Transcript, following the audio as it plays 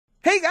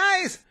Hey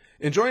guys!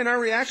 Enjoying our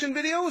reaction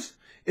videos?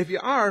 If you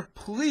are,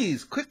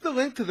 please click the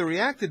link to the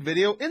reacted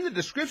video in the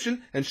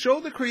description and show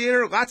the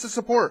creator lots of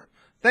support.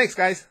 Thanks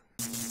guys!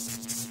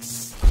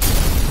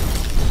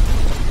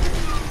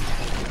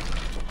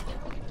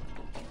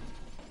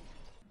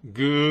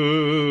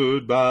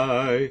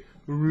 Goodbye,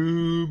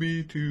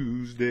 Ruby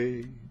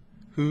Tuesday.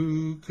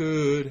 Who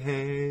could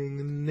hang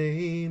a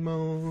name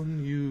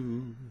on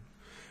you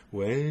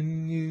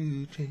when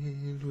you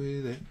change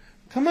with it?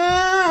 Come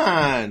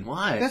on!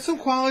 What? That's some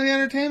quality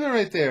entertainment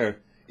right there.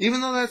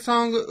 Even though that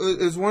song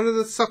is one of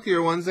the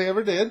suckier ones they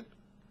ever did,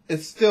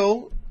 it's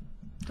still...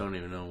 Don't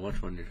even know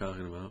which one you're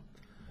talking about.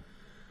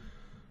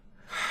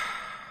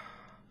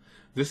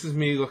 This is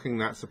me looking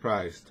not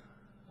surprised.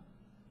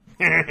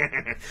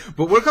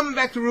 But we're coming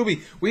back to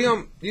RWBY. We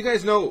you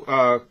guys know,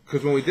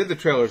 because when we did the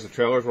trailers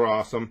were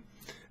awesome,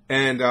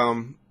 and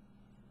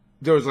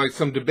there was like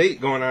some debate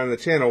going on in the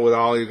channel with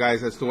all you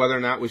guys as to whether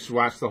or not we should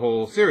watch the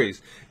whole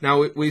series.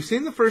 Now we've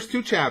seen the first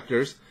 2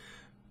 chapters.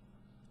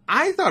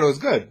 I thought it was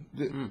good.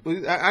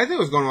 I think it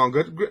was going along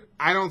good.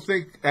 I don't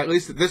think, at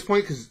least at this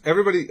point, because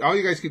all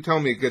you guys keep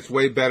telling me it gets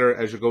way better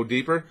as you go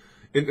deeper.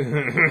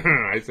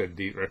 I said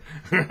deeper.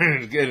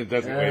 It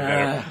does get way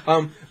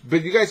better.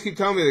 But you guys keep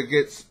telling me that it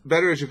gets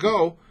better as you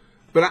go.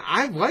 But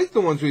I like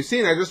the ones we've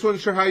seen. I just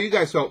wasn't sure how you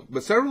guys felt.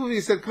 But several of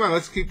you said, come on,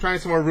 let's keep trying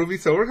some more RWBY.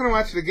 So we're going to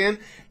watch it again.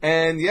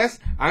 And yes,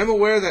 I'm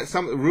aware that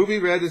some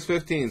RWBY Red is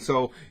 15.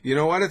 So you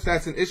know what? If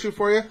that's an issue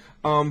for you,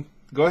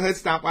 go ahead,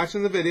 stop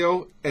watching the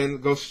video,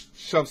 and go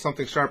shove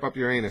something sharp up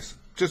your anus.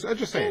 Just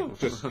saying.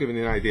 Just giving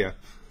you an idea.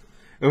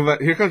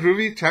 But here comes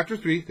RWBY Chapter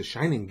 3, The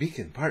Shining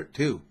Beacon, Part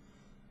 2.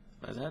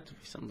 Does that have to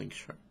be something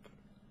sharp?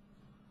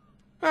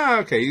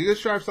 Okay, you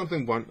just sharp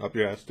something blunt up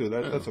your ass, too.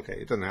 That's okay.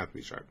 It doesn't have to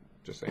be sharp.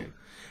 Just saying.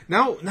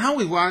 Now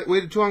we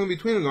waited too long in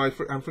between them,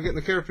 though. I'm forgetting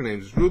the character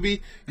names.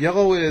 RWBY.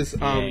 Yellow is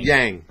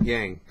Yang.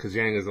 Because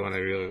Yang is the one I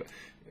really...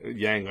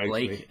 Yang likes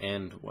me. Blake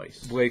and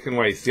Weiss. Blake and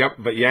Weiss, yep.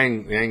 But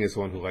Yang is the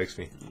one who likes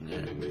me.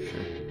 Yeah,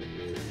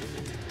 sure.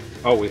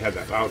 Oh, we had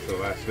that loud for the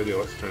last video.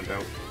 Let's turn it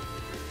down.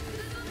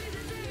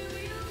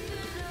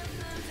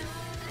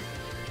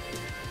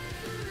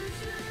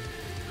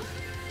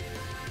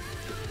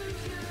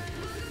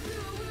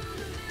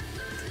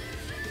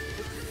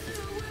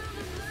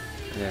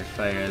 That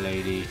fire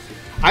lady.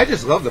 I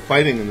just love the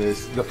fighting in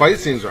this. The fight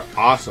scenes are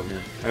awesome. Yeah.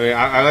 I mean,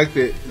 I like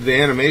the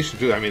animation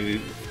too. I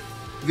mean,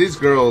 these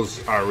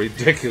girls are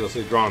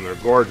ridiculously drawn. They're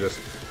gorgeous.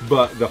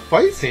 But the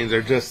fight scenes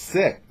are just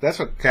sick. That's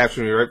what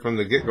captured me right from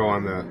the get-go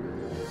on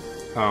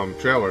the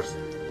trailers.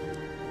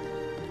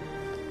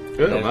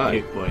 Good night.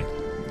 Big boy.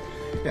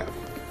 Yeah,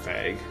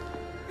 fag.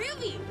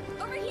 RWBY,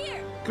 over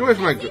here. Get away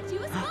from my... Saved you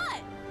a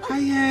spot. Hi,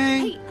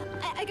 Yang. Hey,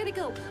 I gotta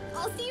go.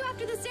 I'll see you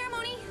after the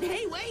ceremony.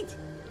 Hey, wait!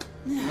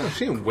 Oh,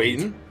 she ain't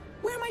waiting.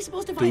 Where am I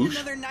supposed to find Douche.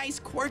 another nice,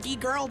 quirky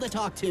girl to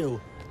talk to?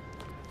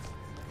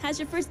 How's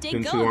your first date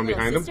Didn't see the going, one little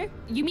behind him? sister?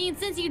 You mean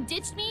since you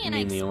ditched me and I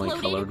You mean the only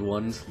exploded? colored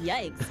ones?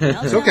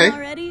 Yikes. It's okay.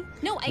 Already?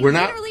 No, I We're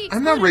not- literally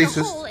I'm not exploded a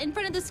racist. hole in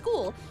front of the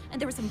school,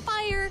 and there was some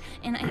fire,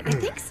 and I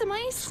think some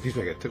ice. Excuse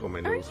me, I got tickle my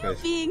Are nose, you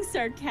guys. being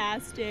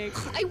sarcastic?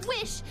 I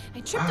wish. I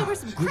tripped over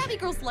some crabby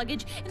girl's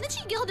luggage, and then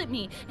she yelled at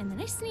me, and then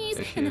I sneezed,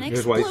 There she and then I is.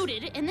 Here's Weiss.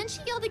 exploded, and then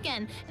she yelled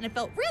again, and I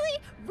felt really,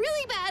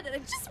 really bad, and I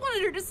just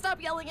wanted her to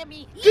stop yelling at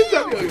me. Just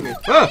stop yelling at me.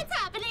 God, Ah. it's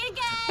happening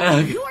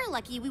again. You are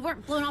lucky we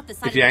weren't blown off the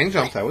side If of the Yang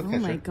jumps, cliff. I would Oh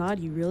catch my her. god,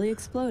 you really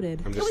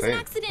exploded. I'm It just was an saying.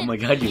 accident. Oh my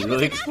god, you It was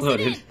really an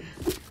exploded.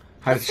 accident.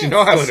 How did she know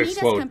I would The Schnee Dust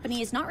explode?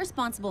 Company is not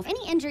responsible for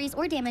any injuries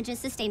or damages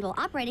sustained while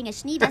operating a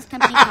Schnee Dust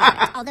Company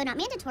product. Although not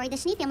mandatory, the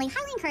Schnee family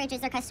highly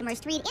encourages their customers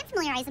to read and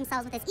familiarize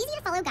themselves with this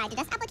easy-to-follow guide to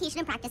dust application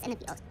and practice in the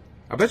field.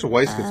 I bet your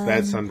Weiss gets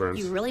bad sunburns.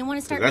 You really want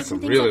to start That's making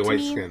some things really up to white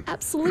me? skin.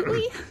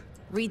 Absolutely.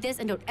 Read this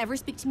and don't ever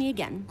speak to me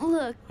again.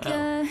 Look,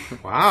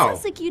 Wow.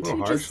 sounds like you A little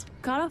two harsh. just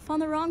got off on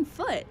the wrong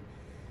foot.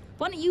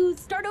 Why don't you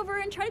start over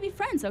and try to be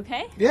friends,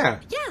 okay? Yeah.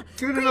 Yeah.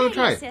 Give it great another idea,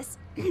 try. sis.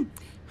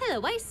 Hello,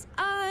 Weiss.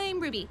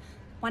 I'm RWBY.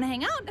 Want to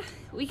hang out?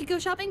 We could go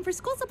shopping for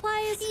school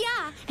supplies.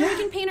 Yeah, and we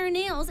can paint our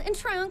nails and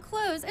try on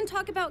clothes and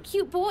talk about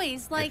cute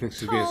boys like think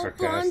she's being tall,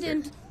 blonde, sarcastic.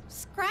 and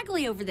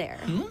scraggly over there.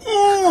 Mm.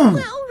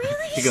 Well,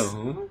 really? You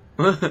go,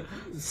 huh?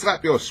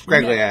 Slap your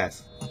scraggly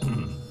ass.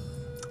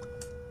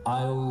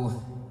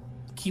 I'll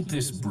keep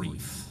this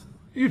brief.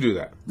 You do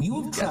that.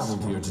 You have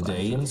traveled here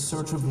today in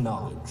search of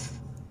knowledge,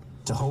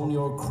 to hone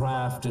your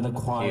craft and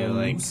acquire You new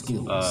like,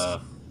 skills.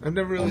 I've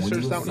never really and when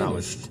searched you out have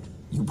knowledge. finished,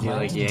 you plan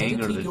like to Yang or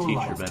dedicate the your teacher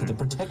life better? to the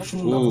protection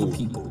Ooh. of the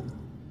people.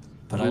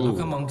 But I look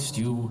amongst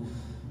you,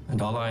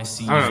 and all I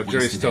see I don't is know,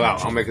 jury's wasted still out.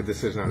 energy, I'll make a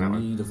decision on that in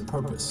one. need of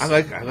purpose. I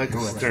like a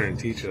Direction. stern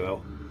teacher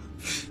though.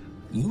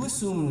 You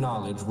assume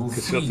knowledge will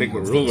Because free she'll take you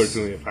a of ruler this, to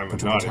me if I'm a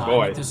but your naughty time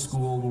boy. at this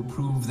school will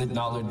prove that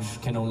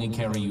knowledge can only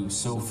carry you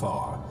so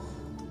far.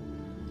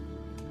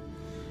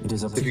 It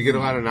is up If to you get a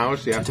lot of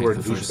knowledge, do you have to take wear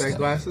the first douchebag step.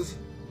 glasses?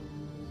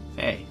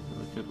 Hey,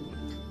 look at one.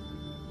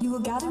 You will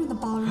gather in the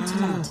ballroom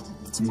tonight.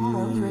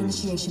 Tomorrow, your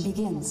initiation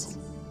begins.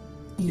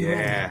 Are you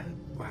Yeah. ready?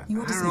 Well, You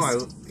I are don't know.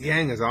 dismissed.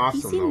 Yang is He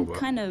awesome though, seemed but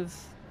kind of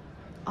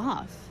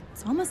off.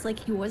 It's almost like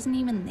he wasn't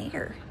even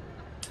there.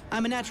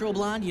 I'm a natural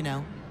blonde, you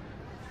know.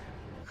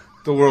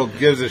 The world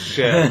gives a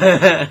shit.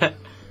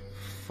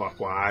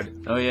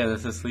 Fuckwad. Oh yeah,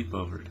 that's a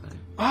sleepover time.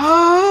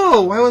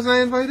 Oh, why wasn't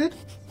I invited?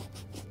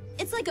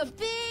 It's like a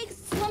big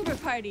slumber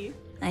party.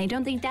 I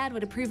don't think Dad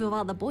would approve of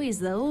all the boys,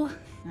 though.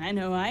 I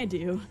know I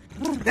do.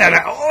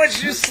 Oh,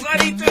 it's just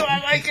slutty too. I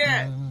like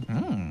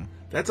it.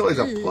 That's always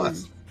a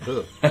plus.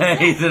 Ugh.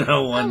 He's in a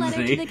I'll let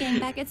her to the onesie. gang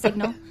back at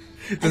Signal.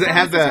 Does it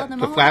have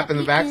the flap in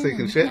the back so you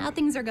can shit? How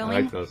things are I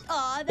going. like those.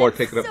 Aw, Or that's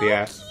take it up so the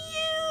ass.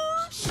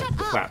 Shut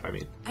The up. flap, I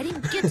mean. I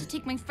didn't get to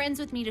take my friends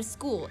with me to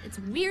school. It's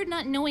weird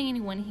not knowing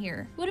anyone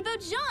here. What about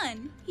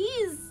John?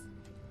 He's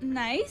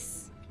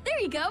nice. There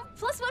you go.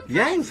 +1 friend.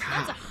 Yang's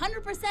That's hot.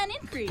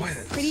 100% increase.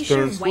 Pretty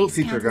Stern sure school Weiss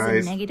teacher, counts as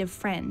guys. a negative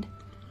friend.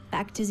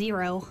 Back to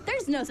 0.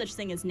 There's no such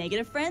thing as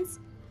negative friends.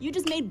 You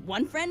just made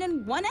 1 friend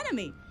and 1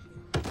 enemy.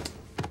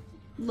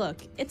 Look,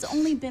 it's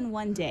only been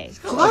 1 day.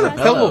 A lot of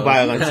Trust pillow me,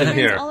 violence there's in friends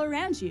here. all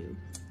around you.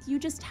 You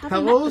just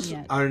haven't met Pillows them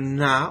yet. are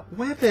not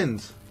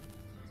weapons.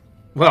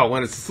 Well,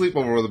 when it's a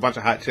sleepover with a bunch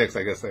of hot chicks,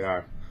 I guess they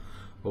are.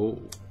 Oh.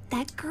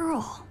 That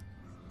girl.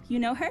 You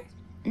know her?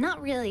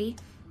 Not really.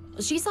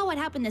 She saw what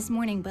happened this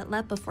morning, but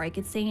left before I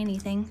could say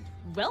anything.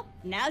 Well,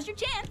 now's your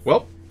chance.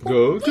 Well,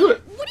 go to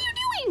it. What are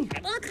you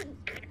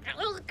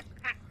doing?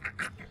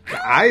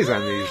 The eyes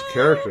on these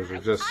characters are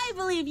just... I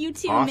believe you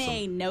two Awesome.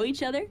 may know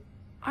each other.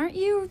 Aren't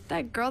you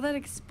that girl that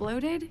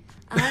exploded?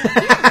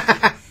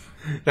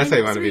 That's how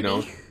you name's want to be known.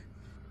 Ruby.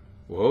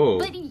 Whoa.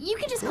 But you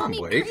can just Come call on, me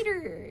Blake.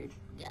 Crater.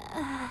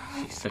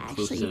 Actually, you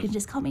Seclusive. can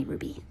just call me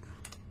Ruby.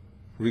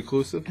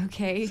 Reclusive?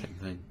 Okay. Same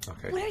thing.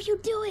 Okay. What are you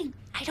doing?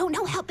 I don't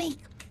know. Help me.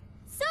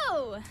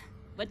 So,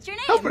 what's your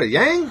name? Help her,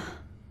 Yang.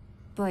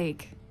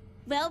 Blake.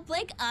 Well,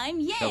 Blake, I'm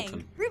Yang,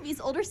 Shelton. Ruby's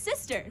older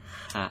sister.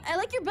 Ha. I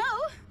like your bow.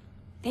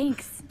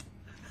 Thanks.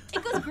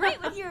 It goes great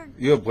with your...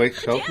 You have Blake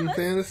Shelton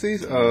Pajamas.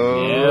 fantasies?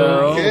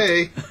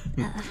 Okay.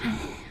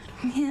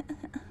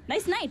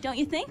 Nice night, don't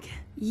you think?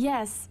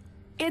 Yes.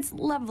 It's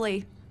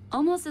lovely.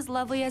 Almost as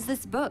lovely as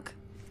this book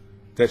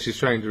That she's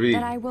trying to read.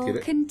 that I will Get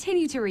it?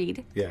 continue to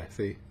read Yeah,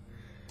 see.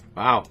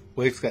 Wow.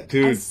 Blake's got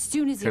two. as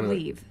soon as you kinda-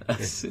 leave.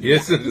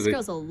 Yes, This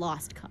girl's a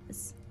lost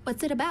cause.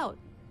 What's it about?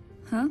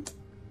 Huh?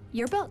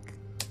 Your book.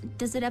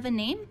 Does it have a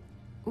name?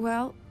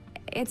 Well,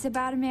 it's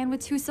about a man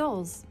with 2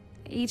 souls,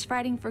 each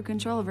fighting for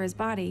control over his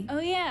body. Oh,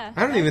 yeah.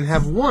 I don't even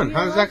have one.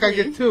 How does that guy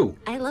lovely. get 2?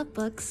 I love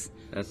books.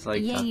 That's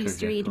like Yang Dr. used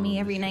to read Jekyll me and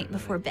every Mr. night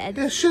before bed.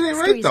 Yeah, shit ain't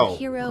right Stories of though.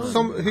 heroes,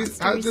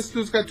 This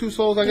dude's got 2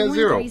 souls. I They're got one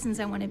of the 0. reasons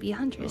I want to be a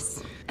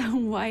huntress.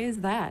 Why is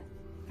that?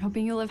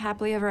 Hoping you'll live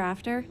happily ever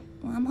after?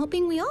 Well, I'm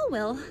hoping we all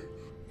will.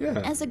 Yeah.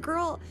 As a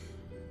girl,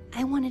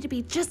 I wanted to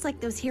be just like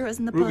those heroes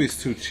in the Ruby's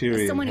books. too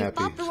cheery Someone and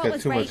who happy. fought for She's what got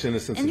was too right much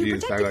innocence and of who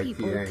youth. I protected like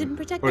people who Yang. couldn't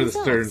protect Or the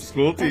themselves. stern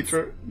school That's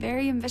teacher.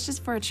 very ambitious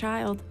for a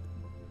child.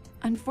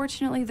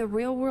 Unfortunately, the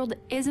real world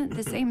isn't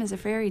the same as a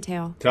fairy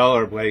tale. Tell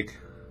her, Blake.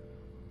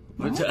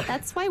 Well,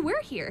 that's why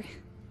we're here.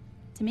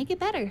 To make it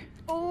better.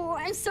 Oh,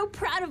 I'm so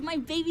proud of my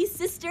baby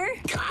sister.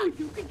 Cut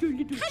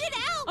it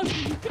out!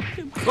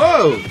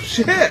 Whoa,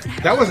 shit!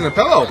 That wasn't a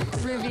pillow.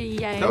 Ruby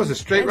Yang. That was a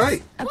straight it's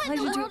right. A What in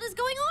pleasure the to... world is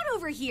going on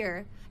over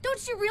here?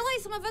 Don't you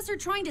realize some of us are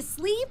trying to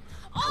sleep?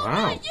 Oh,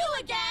 Wow. not you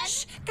again!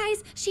 Shh,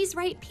 guys, she's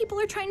right. People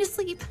are trying to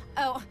sleep.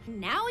 Oh,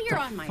 now you're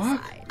on my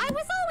side. I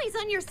was always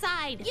on your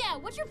side. Yeah,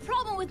 what's your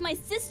problem with my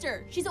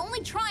sister? She's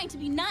only trying to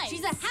be nice.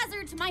 She's a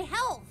hazard to my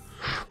health.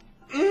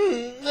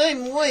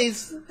 I'm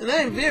Weiss, and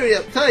I'm very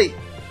uptight.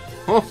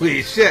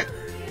 Holy shit.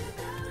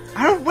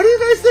 What do you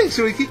guys think?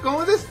 Should we keep going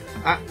with this?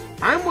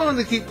 I'm willing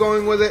to keep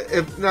going with it,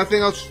 if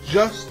nothing else,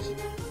 just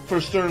for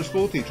Stern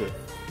School Teacher.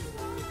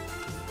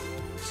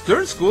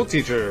 Stern School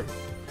Teacher.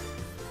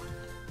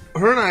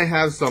 Her and I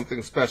have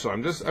something special.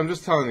 I'm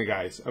just telling you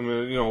guys. I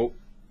mean, you know,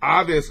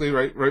 obviously,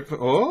 right.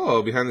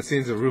 Behind the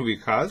scenes of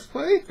RWBY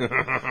cosplay.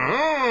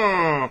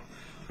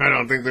 I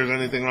don't think there's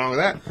anything wrong with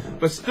that.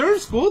 But Stern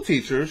School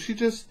Teacher,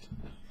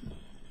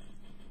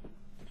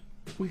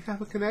 we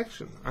have a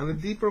connection on a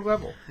deeper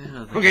level.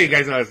 Yeah, Okay, you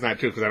guys know that's not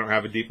true because I don't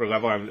have a deeper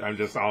level. I'm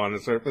just all on the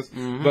surface.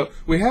 Mm-hmm. But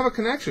we have a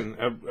connection.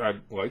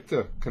 I'd like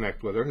to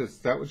connect with her. Is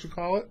that what you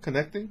call it?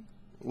 Connecting?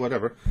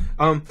 Whatever.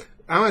 I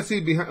want to see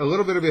a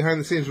little bit of behind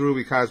the scenes of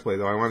RWBY cosplay,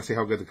 though. I want to see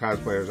how good the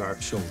cosplayers are.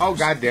 Oh,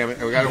 God damn it.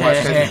 We got to watch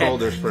Head and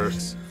Shoulders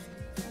first.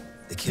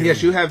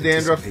 Yes, you have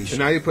dandruff, and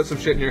now you put some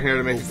shit in your hair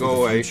to make it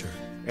go away,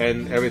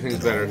 and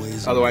everything's better.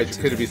 Otherwise,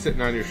 your kid would be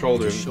sitting on your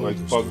shoulder and like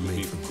bugs would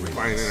be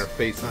flying in her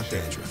face and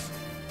shit.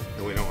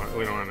 And we don't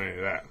want any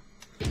of that.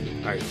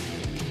 All right.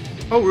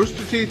 Oh,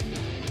 Rooster Teeth.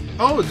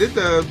 Oh, it did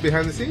the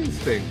behind the scenes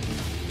thing.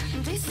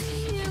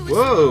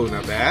 Whoa,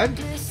 not bad.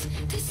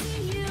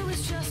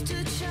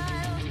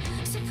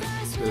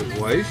 His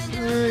voice.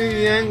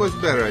 Yang was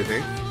better, I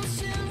think.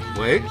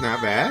 Blake,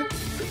 not bad.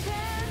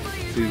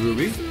 See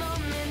Ruby.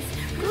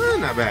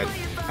 Not bad.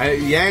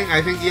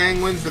 I think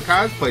Yang wins the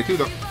cosplay too,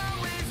 though.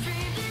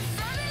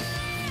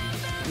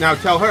 Now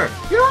tell her.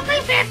 You're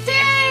only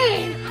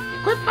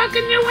 15! Quit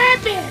fucking your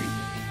weapon!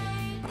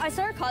 I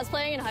started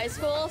cosplaying in high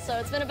school, so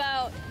it's been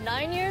about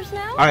 9 years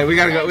now. All right, we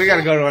gotta go. We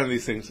gotta go to one of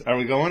these things. Are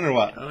we going or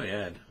what? Oh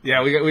yeah.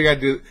 Yeah, we gotta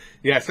do.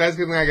 Yeah, Spaz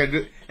Kid and I gotta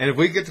do. And if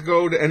we get to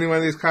go to any one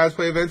of these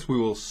cosplay events, we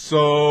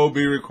will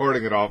be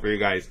recording it all for you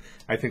guys.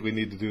 I think we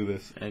need to do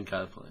this. And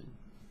cosplaying.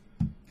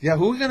 Yeah,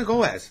 who are we gonna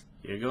go as?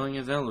 You're going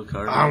as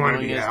Alucard. I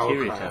want to going be as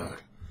Alucard.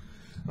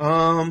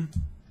 Kirito.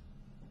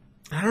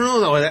 I don't know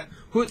though.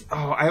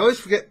 I always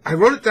forget. I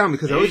wrote it down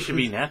because I Maybe always it should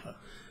be Nappa.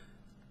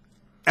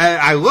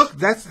 I looked.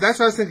 That's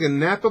what I was thinking,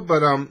 Nappa.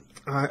 But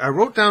I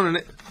wrote down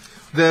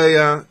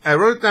I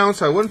wrote it down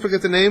so I wouldn't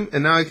forget the name,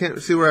 and now I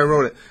can't see where I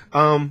wrote it.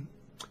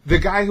 The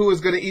guy who was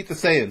going to eat the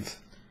Saiyans.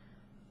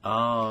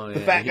 Oh, yeah. The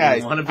fat guy.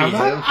 You want to be him?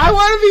 I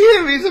want to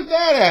be him. He's a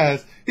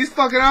badass. He's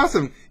fucking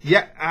awesome.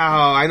 Yeah.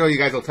 Oh, I know you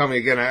guys will tell me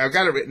again. I've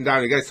got it written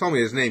down. You guys told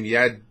me his name,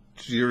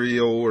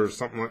 Yajiro or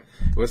something.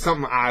 It was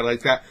something odd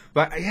like that.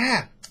 But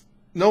yeah,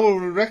 no one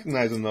would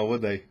recognize him though,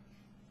 would they?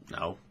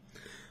 No.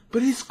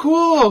 But he's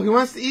cool. He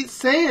wants to eat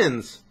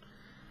Saiyans.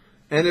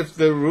 And if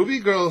the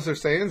RWBY girls are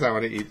Saiyans, I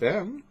want to eat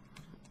them.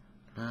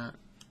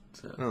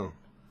 Oh.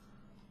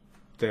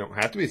 They don't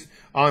have to be.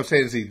 All I'm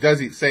saying is he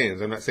does eat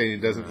Saiyans. I'm not saying he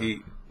doesn't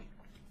eat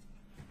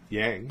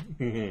Yang.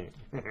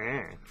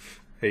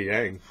 Hey,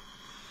 Yang.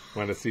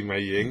 Want to see my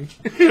Yang?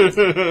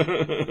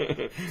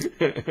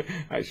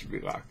 I should be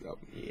locked up.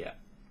 Yeah.